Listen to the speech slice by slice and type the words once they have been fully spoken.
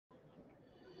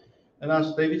And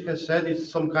as David has said, it's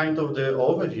some kind of the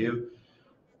overview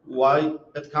why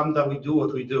at CAMDA we do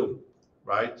what we do,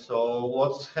 right? So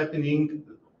what's happening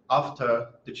after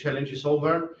the challenge is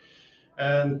over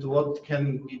and what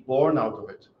can be born out of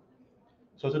it.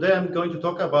 So today I'm going to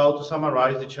talk about, to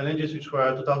summarize the challenges which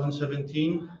were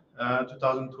 2017,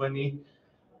 2020,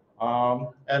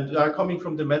 and they are coming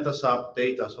from the MetaSub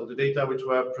data, so the data which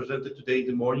were presented today in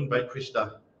the morning by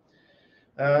Krista.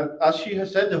 As she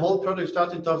has said, the whole project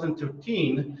started in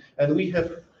 2013, and we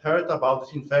have heard about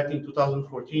it, in fact, in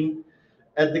 2014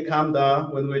 at the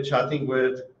CAMDA when we were chatting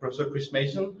with Professor Chris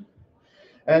Mason.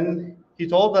 And he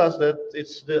told us that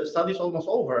the study is almost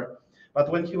over.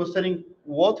 But when he was telling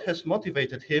what has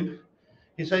motivated him,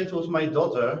 he said it was my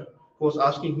daughter who was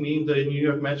asking me in the New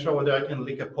York Metro whether I can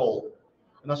lick a pole.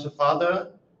 And as a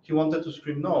father, he wanted to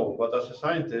scream no, but as a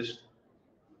scientist,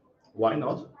 why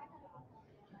not?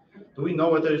 Do we know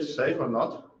whether it's safe or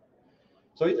not?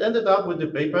 So it ended up with the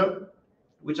paper,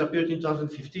 which appeared in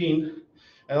 2015.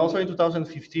 And also in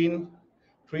 2015,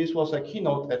 Chris was a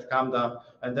keynote at CAMDA.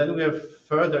 And then we are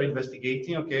further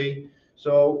investigating, okay,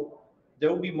 so there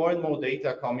will be more and more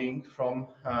data coming from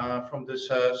this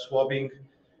swabbing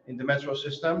in the metro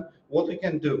system, what we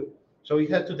can do. So we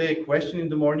had today a question in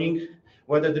the morning,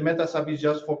 whether the MetaSub is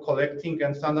just for collecting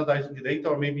and standardizing the data,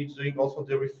 or maybe it's doing also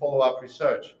the follow-up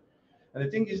research. And the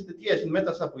thing is that, yes, in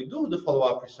MetaSub we do the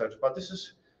follow-up research, but this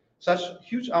is such a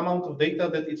huge amount of data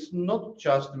that it's not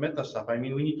just the MetaSub. I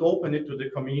mean, we need to open it to the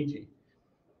community.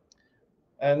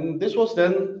 And this was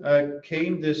then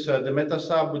came this the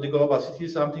MetaSub with the Global City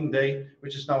Something Day,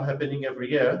 which is now happening every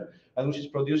year, and which is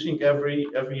producing every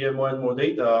year more and more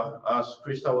data, as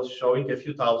Krista was showing, a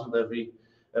few thousand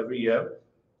every year.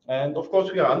 And of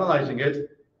course, we are analyzing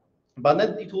it, but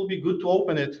then it will be good to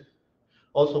open it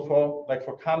also for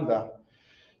CAMDA.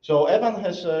 So Evan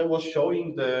was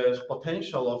showing the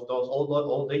potential of those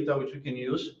all data which we can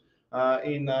use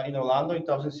in Orlando in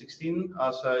 2016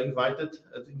 as an invited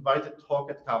talk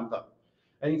at CAMDA.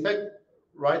 And in fact,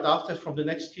 right after, from the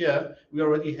next year, we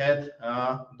already had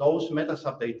those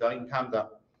MetaSub data in CAMDA.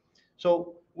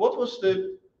 So what was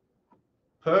the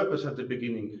purpose at the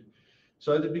beginning?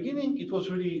 So at the beginning, it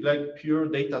was really like pure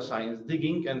data science,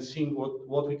 digging and seeing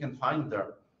what we can find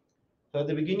there. So at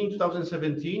the beginning,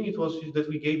 2017, it was that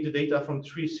we gave the data from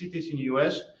 3 cities in the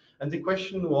US, and the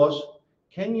question was,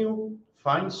 can you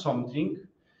find something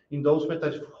in those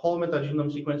whole metagenome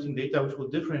sequencing data which will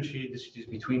differentiate the cities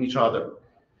between each other?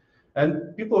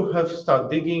 And people have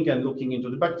started digging and looking into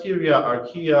the bacteria,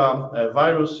 archaea,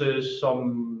 viruses,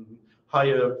 some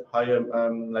higher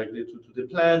like to the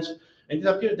plants, and it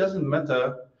appears it doesn't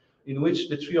matter in which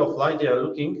the tree of life they are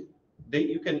looking,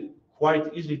 you can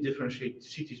quite easily differentiate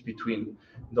cities between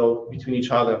each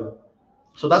other.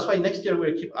 So that's why next year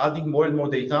we keep adding more and more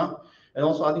data and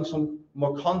also adding some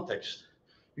more context,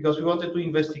 because we wanted to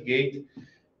investigate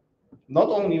not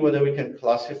only whether we can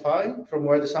classify from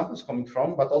where the sample is coming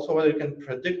from, but also whether we can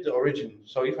predict the origin.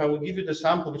 So if I will give you the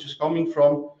sample which is coming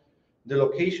from the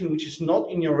location which is not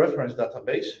in your reference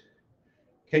database,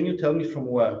 can you tell me from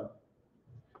where?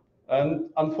 And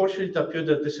unfortunately, it appeared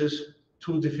that this is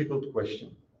too difficult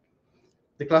question.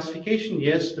 The classification,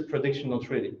 yes, the prediction, not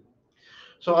really.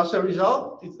 So as a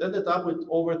result, it ended up with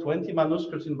over 20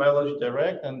 manuscripts in Biology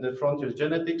Direct and the Frontiers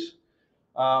Genetics.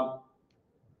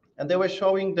 And they were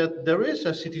showing that there is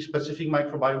a city-specific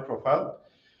microbiome profile,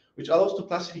 which allows to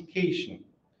classification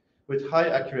with high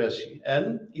accuracy.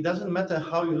 And it doesn't matter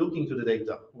how you look into the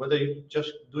data, whether you're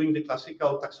just doing the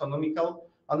classical taxonomical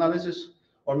analysis,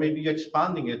 or maybe you're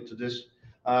expanding it to this,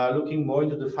 looking more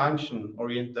into the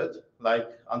function-oriented, like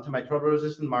antimicrobial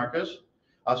resistant markers.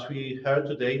 As we heard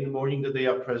today in the morning, that they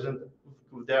are present,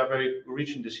 they are very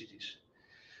rich in the cities.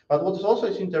 But what is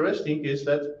also interesting is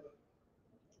that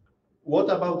what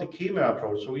about the camera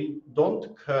approach? So we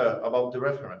don't care about the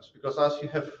reference, because as you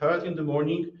have heard in the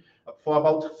morning, for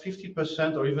about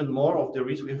 50% or even more of the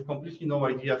reads, we have completely no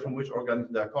idea from which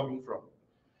organism they are coming from.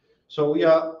 So we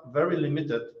are very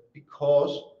limited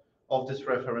because of this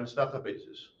reference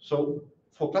databases. So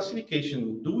for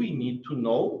classification, do we need to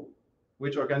know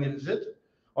which organism is it?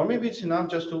 Or maybe it's enough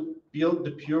just to build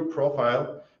the pure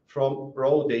profile from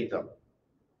raw data.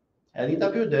 And it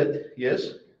appeared that,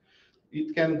 yes,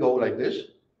 it can go like this.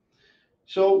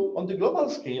 So on the global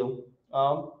scale,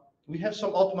 we have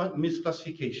some automatic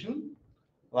misclassification,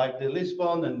 like the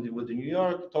Lisbon and with the New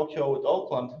York, Tokyo with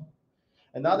Auckland.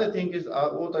 Another thing is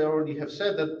what I already have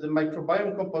said, that the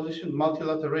microbiome composition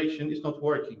multilateration is not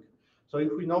working. So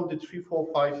if we know the 3, 4,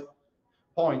 5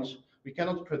 points, we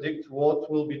cannot predict what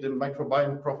will be the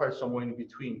microbiome profile somewhere in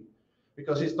between,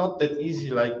 because it's not that easy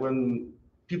like when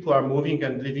people are moving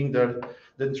and leaving their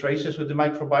traces with the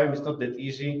microbiome is not that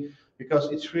easy,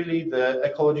 because it's really the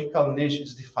ecological niche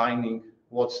is defining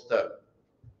what's there.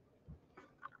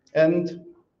 And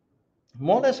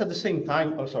more or less at the same time,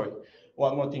 oh, sorry,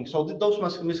 one more thing. So those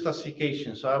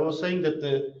misclassifications. So I was saying that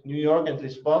the New York and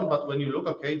Lisbon, but when you look,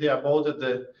 okay, they are both at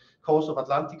the coast of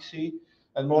Atlantic Sea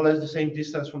and more or less the same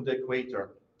distance from the equator.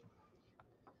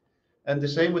 And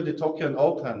the same with the Tokyo and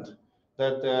Auckland,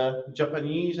 that the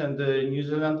Japanese and the New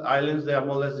Zealand islands, they are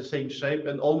more or less the same shape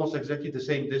and almost exactly the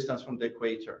same distance from the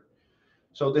equator.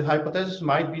 So the hypothesis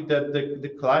might be that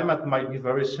the climate might be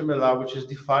very similar, which is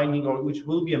defining, or which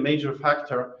will be a major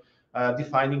factor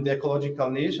defining the ecological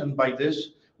niche, and by this,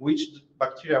 which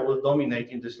bacteria will dominate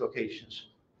in these locations.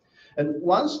 And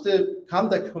once the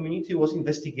CAMDA community was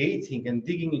investigating and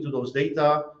digging into those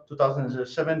data,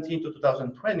 2017 to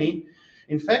 2020,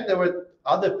 in fact, there were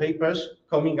other papers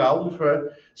coming out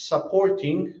for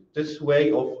supporting this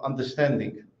way of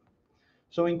understanding.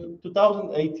 So in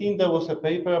 2018, there was a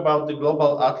paper about the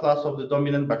global atlas of the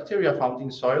dominant bacteria found in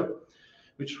soil,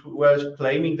 which were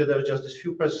claiming that there are just a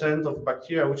few percent of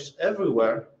bacteria, which is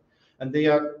everywhere, and they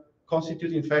are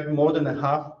constitute, in fact, more than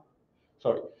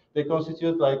they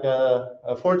constitute like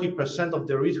 40% of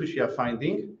the risk which we are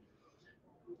finding.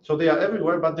 So they are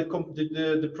everywhere, but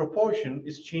the proportion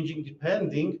is changing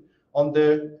depending on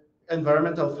the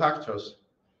environmental factors,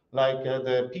 like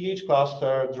the pH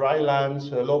cluster, dry lands,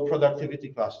 low productivity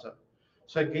cluster.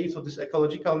 So again, so this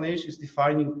ecological niche is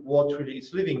defining what really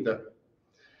is living there.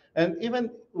 And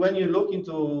even when you look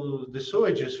into the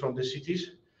sewages from the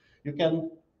cities, you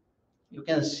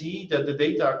can see that the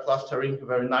data are clustering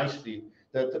very nicely,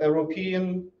 that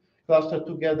European cluster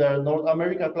together, North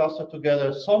America cluster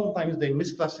together, sometimes they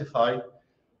misclassify,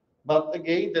 but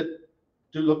again, that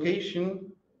the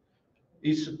location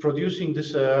is producing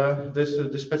this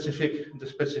the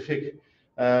specific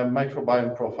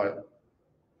microbiome profile.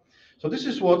 So this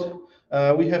is what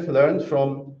we have learned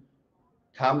from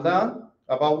CAMDA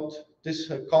about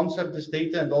this concept, this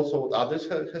data, and also what others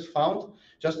has found.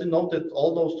 Just to note that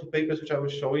all those two papers which I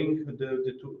was showing,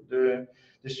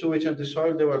 the sewage and the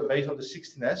soil, they were based on the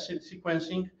 16S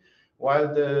sequencing,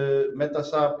 while the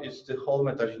metasub is the whole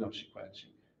metagenome sequencing.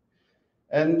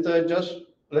 And just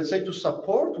let's say to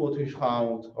support what we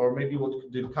found, or maybe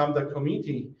what the CAMDA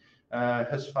community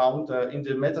has found in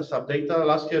the metasub data.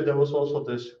 Last year there was also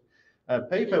this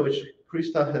paper which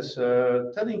Krista has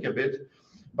telling a bit,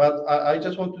 but I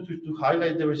just wanted to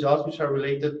highlight the results which are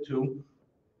related to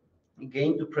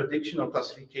gain to prediction or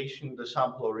classification the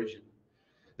sample origin.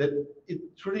 That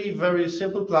it's really very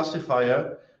simple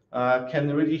classifier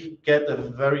can really get a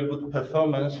very good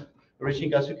performance,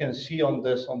 reaching, as you can see on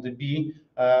this on the B,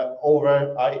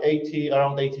 over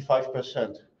around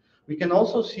 85%. We can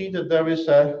also see that there is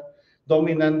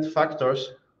dominant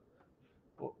factors.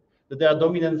 That there are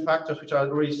dominant factors which are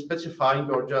really specifying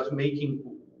or just making,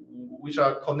 which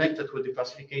are connected with the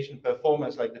classification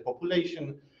performance, like the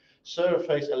population,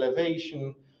 surface,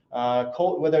 elevation,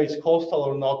 whether it's coastal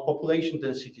or not, population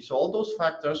density. So all those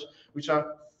factors which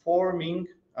are forming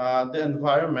the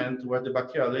environment where the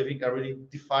bacteria are living are really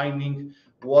defining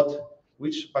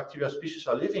which bacteria species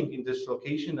are living in this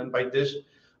location, and by this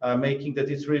making that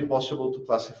it's really possible to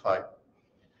classify.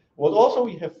 What also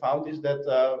we have found is that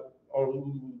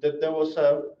there was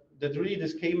that really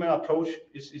this CAMDA approach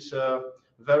is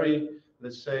very,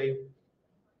 let's say,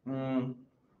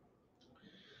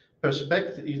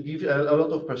 perspective. It gives a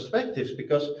lot of perspectives,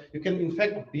 because you can in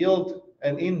fact build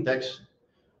an index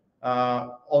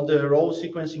on the raw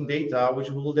sequencing data, which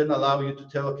will then allow you to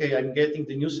tell, okay, I'm getting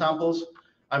the new samples,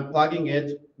 I'm plugging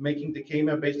it, making the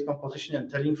CAMDA-based composition,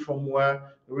 and telling from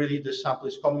where really the sample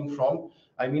is coming from.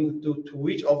 I mean, to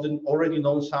which of the already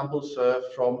known samples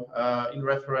from in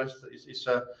reference is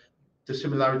the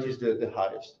similarity is the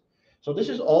highest. So this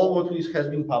is all what has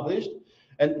been published,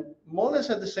 and more or less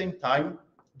at the same time,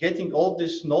 getting all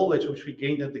this knowledge which we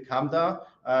gained at the CAMDA.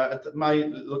 At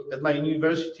my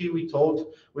university, we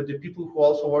thought with the people who are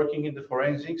also working in the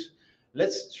forensics,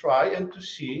 let's try and to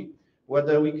see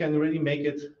whether we can really make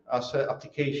it as an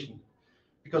application.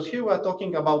 Because here we are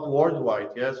talking about worldwide,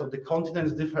 yeah, so the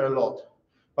continents differ a lot.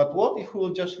 But what if we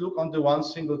will just look on the one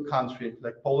single country,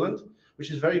 like Poland,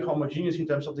 which is very homogeneous in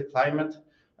terms of the climate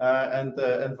and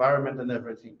environment and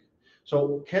everything.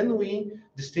 So can we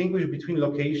distinguish between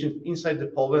locations inside the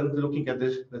Poland looking at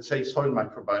this, let's say, soil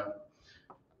microbiome?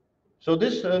 So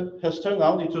this has turned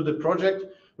out into the project,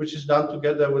 which is done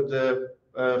together with the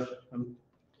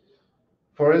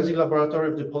Forensic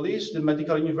Laboratory of the Police, the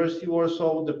Medical University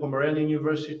Warsaw, the Pomeranian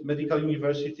Medical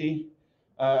University,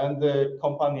 and the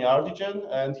company Artigen.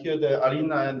 And here the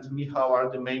Alina and Michał are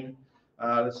the main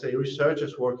let's say,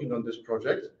 researchers working on this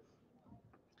project.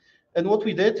 And what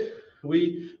we did,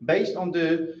 based on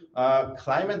the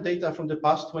climate data from the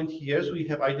past 20 years, we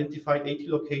have identified 80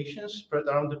 locations spread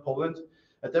around the Poland.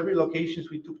 At every location,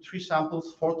 we took 3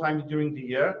 samples 4 times during the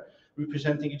year,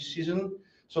 representing each season.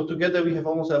 So together we have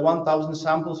almost 1,000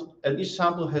 samples, and each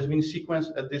sample has been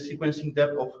sequenced at the sequencing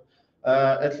depth of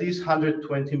at least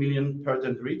 120 million per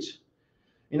dendrites.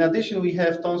 In addition, we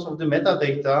have tons of the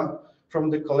metadata from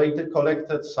the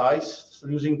collected sites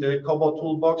using the COBO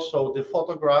toolbox, so the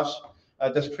photographs,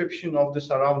 description of the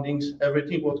surroundings,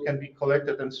 everything what can be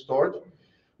collected and stored.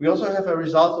 We also have a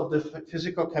result of the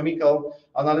physical-chemical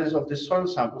analysis of the soil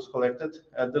samples collected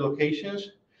at the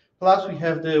locations. Plus, we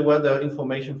have the weather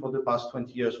information for the past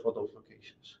 20 years for those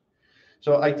locations.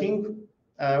 So I think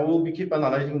we'll keep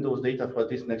analyzing those data for at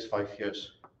least next 5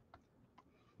 years.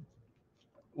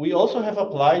 We also have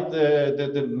applied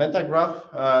the metagraph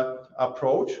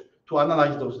approach to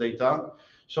analyze those data.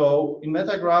 So in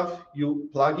metagraph, you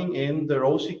plugging in the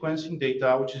raw sequencing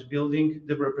data, which is building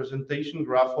the representation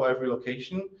graph for every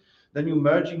location. Then you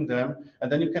merging them,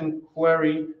 and then you can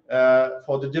query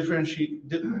for the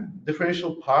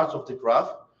differential parts of the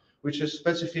graph, which is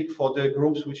specific for the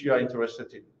groups which you are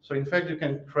interested in. So in fact, you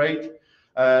can create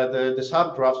the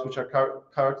subgraphs which are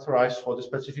characterized for the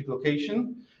specific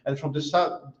location, and from those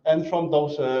subgraphs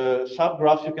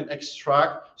you can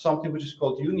extract something which is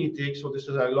called unique. So this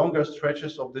is a longer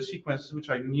stretches of the sequences which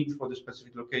are unique for the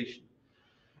specific location.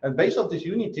 And based on these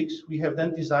uniques, we have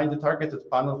then designed the targeted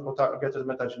panel for targeted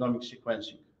metagenomic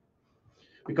sequencing.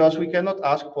 Because we cannot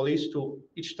ask police to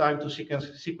each time to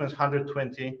sequence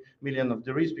 120 million of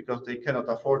the reads, because they cannot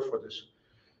afford for this.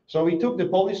 So we took the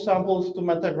Polish samples to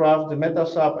metagraph, the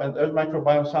metasub and earth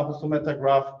microbiome samples to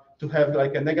metagraph to have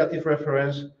like a negative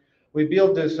reference. We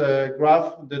built this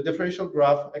graph, the differential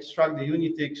graph, extract the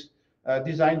uniques,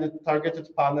 design the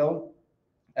targeted panel,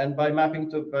 and by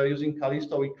mapping to using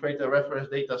Callisto, we create a reference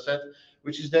data set,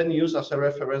 which is then used as a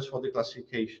reference for the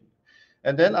classification.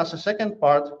 And then as a second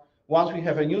part, once we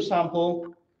have a new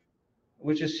sample,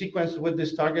 which is sequenced with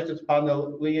this targeted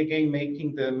panel, we again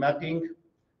making the mapping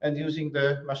and using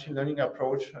the machine learning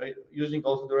approach, using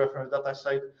also the reference data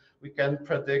set, we can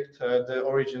predict the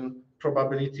origin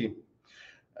probability.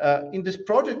 In this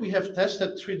project, we have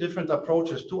tested 3 different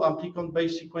approaches, 2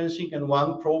 amplicon-based sequencing and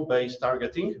 1 probe-based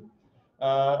targeting.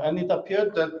 And it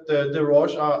appeared that the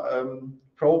Roche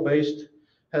probe-based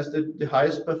has the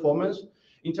highest performance.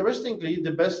 Interestingly,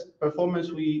 the best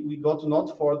performance we got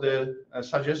not for the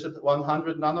suggested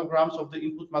 100 nanograms of the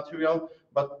input material,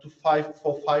 but to 5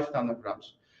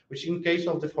 nanograms, which in case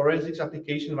of the forensics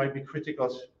application might be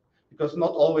critical, because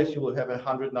not always you will have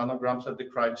 100 nanograms at the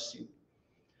crime scene.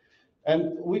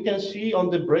 And we can see on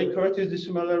the Bray-Curtis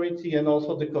dissimilarity and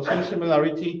also the cosine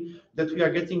similarity that we are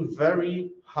getting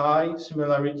very high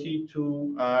similarity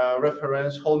to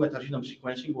reference whole metagenome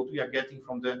sequencing, what we are getting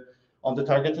from on the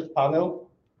targeted panel.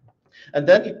 And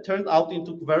then it turned out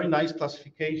into very nice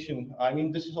classification. I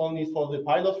mean, this is only for the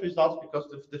pilot results, because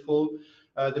the full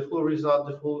result,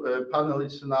 the full panel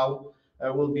is now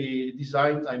will be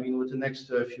designed, I mean, with the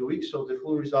next few weeks. So the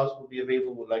full results will be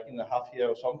available like in a half year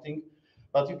or something.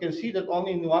 But you can see that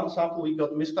only in 1 sample we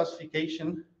got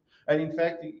misclassification. And in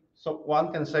fact, so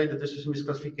one can say that this is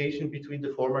misclassification between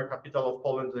the former capital of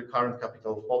Poland and the current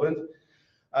capital of Poland.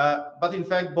 But in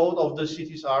fact, both of the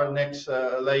cities are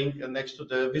laying next to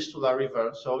the Vistula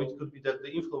River. So it could be that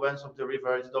the influence of the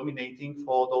river is dominating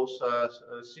for those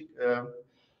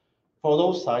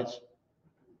sites.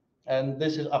 And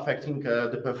this is affecting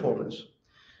the performance.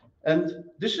 And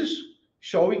this is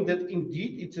showing that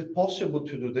indeed it is possible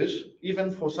to do this,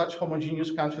 even for such homogeneous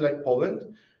country like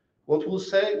Poland. What we'll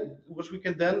say, which we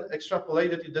can then extrapolate,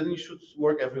 that it then should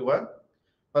work everywhere.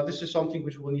 But this is something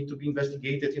which will need to be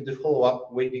investigated in the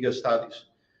follow-up, way bigger studies.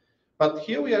 But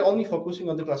here we are only focusing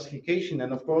on the classification.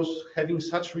 And of course, having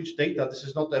such rich data, this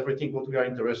is not everything what we are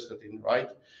interested in,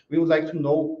 right? We would like to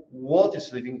know what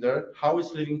is living there, how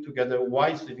it's living together, why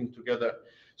it's living together.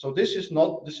 So this is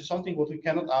something what we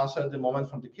cannot answer at the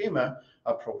moment from the KMA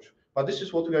approach. But this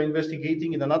is what we are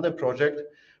investigating in another project,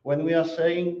 when we are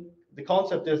saying the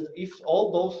concept is, if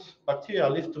all those bacteria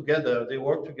live together, they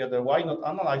work together, why not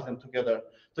analyze them together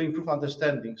to improve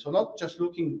understanding? So not just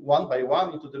looking one by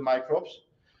one into the microbes,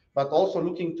 but also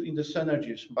looking in the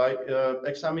synergies by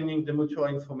examining the mutual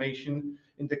information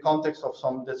in the context of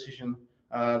some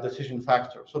decision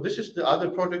factor. So this is the other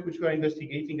project which we are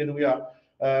investigating, and we are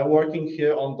working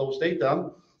here on those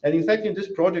data. And in fact, in this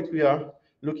project, we are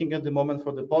looking at the moment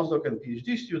for the postdoc and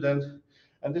PhD students.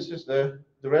 And this is the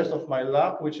rest of my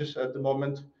lab, which is at the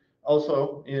moment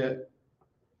also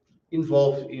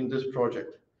involved in this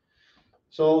project.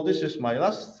 So this is my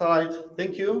last slide.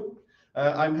 Thank you.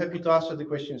 I'm happy to answer the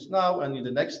questions now and in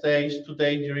the next days,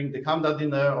 today during the CAMDA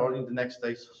dinner or in the next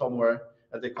days somewhere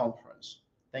at the conference.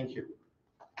 Thank you.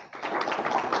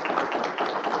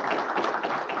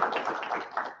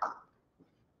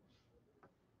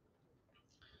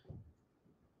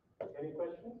 Any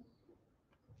questions?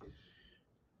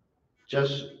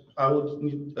 Just, I would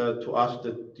need to ask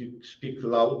that you speak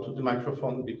loud to the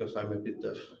microphone because I'm a bit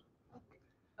deaf.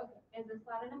 Okay, is this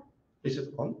loud enough? Is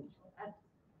it on?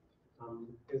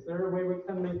 Is there a way we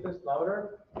can make this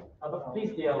louder?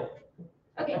 Please yell.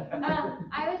 Okay,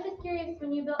 I was just curious,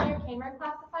 when you built your K-mer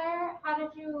classifier, how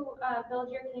did you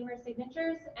build your K-mer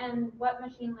signatures and what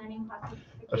machine learning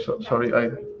classification? Sorry, I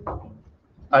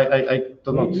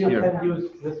do not Maybe you hear. can use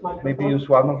this microphone. Maybe use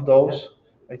one of those.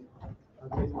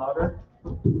 Please louder.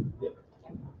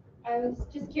 I was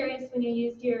just curious when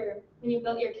you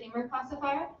built your K-mer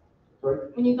classifier.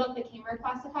 Sorry? When you built the K-mer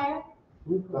classifier. I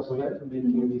mean,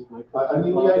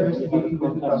 we are investigating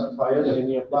different classifiers,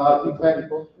 but in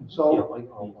fact, so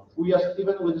we are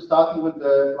even with starting with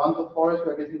the random forest,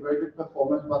 we are getting very good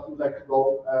performance, but we'd like to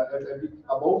go a bit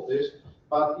above this.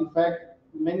 But in fact,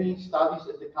 many studies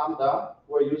at the CAMDA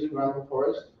were using random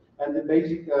forest, and the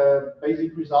basic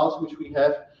results which we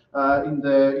have in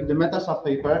the meta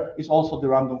paper is also the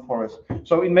random forest.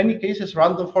 So in many cases,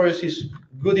 random forest is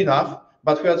good enough,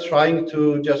 but we are trying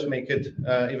to just make it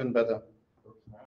even better.